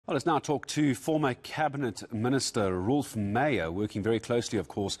Well, let's now talk to former Cabinet Minister Roelf Meyer, working very closely, of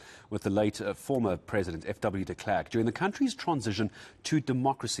course, with the late former President FW De Klerk. During the country's transition to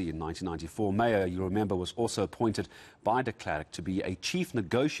democracy in 1994, Meyer, you remember, was also appointed by De Klerk to be a chief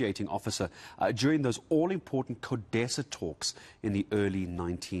negotiating officer during those all-important CODESA talks in the early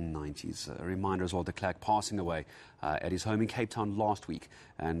 1990s. A reminder as well, De Klerk passing away at his home in Cape Town last week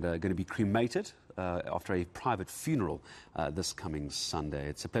and going to be cremated after a private funeral this coming Sunday.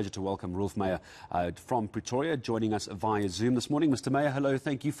 It's a pleasure to welcome Roelf Meyer from Pretoria, joining us via Zoom this morning. Mr. Meyer, hello,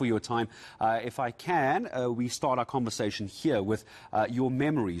 thank you for your time. If I can, we start our conversation here with your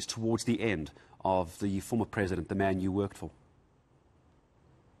memories towards the end of the former president, the man you worked for.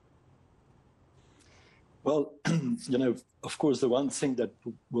 Well, of course, the one thing that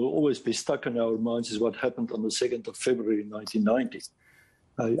will always be stuck in our minds is what happened on the 2nd of February 1990.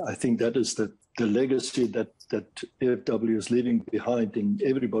 I think that is the legacy that FW is leaving behind in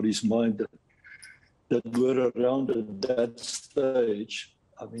everybody's mind that were around at that stage.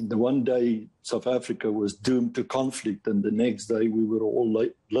 I mean, the one day South Africa was doomed to conflict, and the next day we were all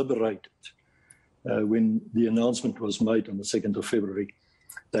liberated when the announcement was made on the 2nd of February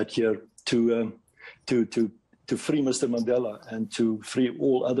that year to free Mr. Mandela and to free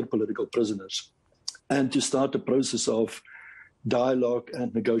all other political prisoners and to start the process of dialogue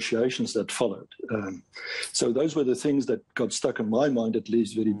and negotiations that followed. So those were the things that got stuck in my mind, at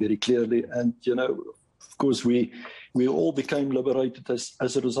least very, very clearly. And, of course, we all became liberated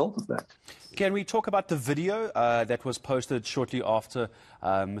as a result of that. Can we talk about the video that was posted shortly after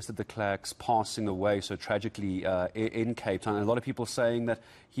Mr. De Klerk's passing away so tragically in Cape Town? And a lot of people saying that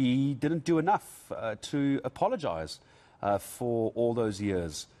he didn't do enough to apologize for all those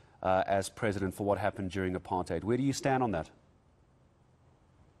years as president for what happened during apartheid. Where do you stand on that?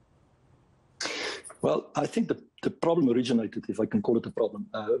 Well, I think the problem originated, if I can call it a problem,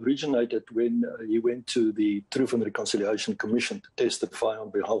 originated when he went to the Truth and Reconciliation Commission to testify on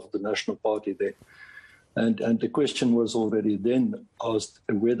behalf of the National Party there. And the question was already then asked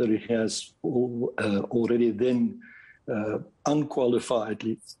whether he has already then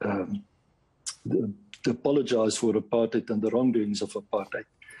unqualifiedly apologized for apartheid and the wrongdoings of apartheid.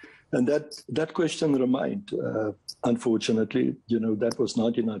 And that question remained, unfortunately. That was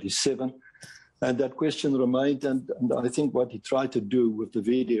 1997. And that question remained, and I think what he tried to do with the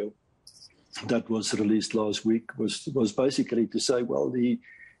video that was released last week was basically to say, well, he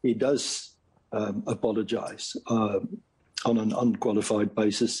does apologize on an unqualified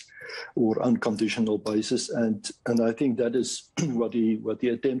basis or unconditional basis, and I think that is what he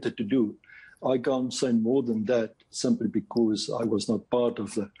attempted to do. I can't say more than that, simply because I was not part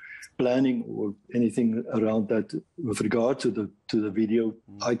of the planning or anything around that with regard to the video.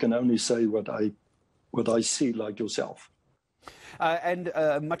 I can only say what I see, like yourself. And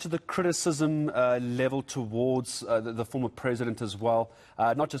much of the criticism leveled towards the former president as well,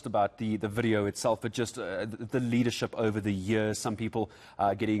 not just about the video itself, but just the leadership over the years. Some people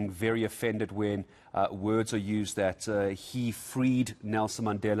getting very offended when words are used that he freed Nelson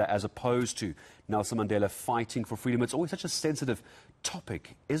Mandela as opposed to Nelson Mandela fighting for freedom. It's always such a sensitive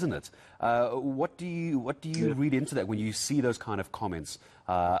topic, isn't it? What do you read into that when you see those kind of comments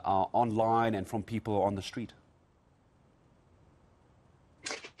online and from people on the street?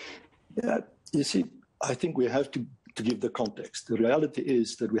 Yeah, you see, I think we have to give the context. The reality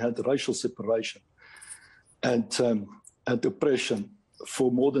is that we had the racial separation and oppression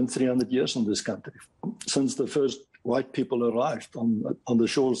for more than 300 years in this country, since the first white people arrived on the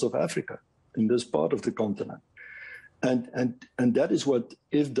shores of Africa, in this part of the continent. And that is what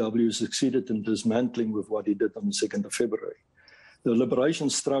FW succeeded in dismantling with what he did on the 2nd of February. The liberation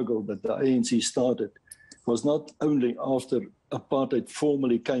struggle that the ANC started was not only after apartheid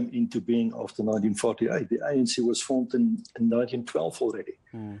formally came into being after 1948. The ANC was formed in 1912 already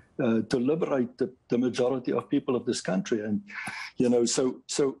to liberate the majority of people of this country. And, so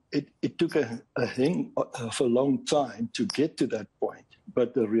it took a long time to get to that point.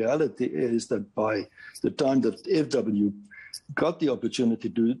 But the reality is that by the time that FW got the opportunity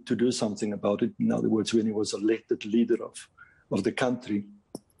to do something about it, in other words, when he was elected leader of the country,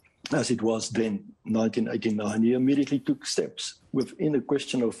 as it was then, 1989, he immediately took steps within a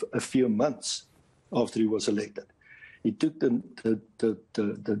question of a few months after he was elected. He took the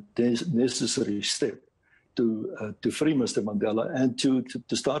necessary step to free Mr. Mandela and to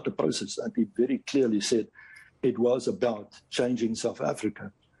start the process. And he very clearly said it was about changing South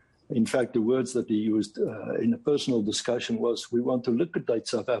Africa. In fact, the words that he used in a personal discussion was, we want to liquidate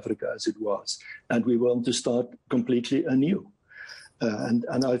South Africa as it was, and we want to start completely anew.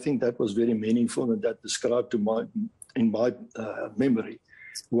 And I think that was very meaningful, and that described in my memory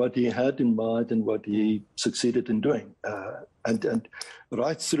what he had in mind and what he succeeded in doing. And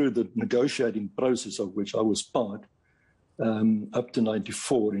right through the negotiating process of which I was part, up to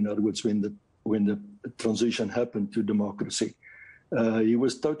 94, in other words, when the transition happened to democracy, he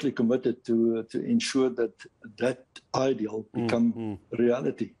was totally committed to ensure that that ideal become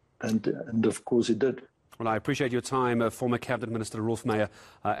reality. And of course it did. Well, I appreciate your time, former Cabinet Minister Roelf Meyer,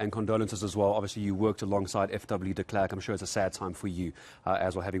 and condolences as well. Obviously, you worked alongside FW De Klerk. I'm sure it's a sad time for you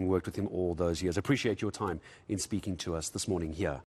as well, having worked with him all those years. Appreciate your time in speaking to us this morning here.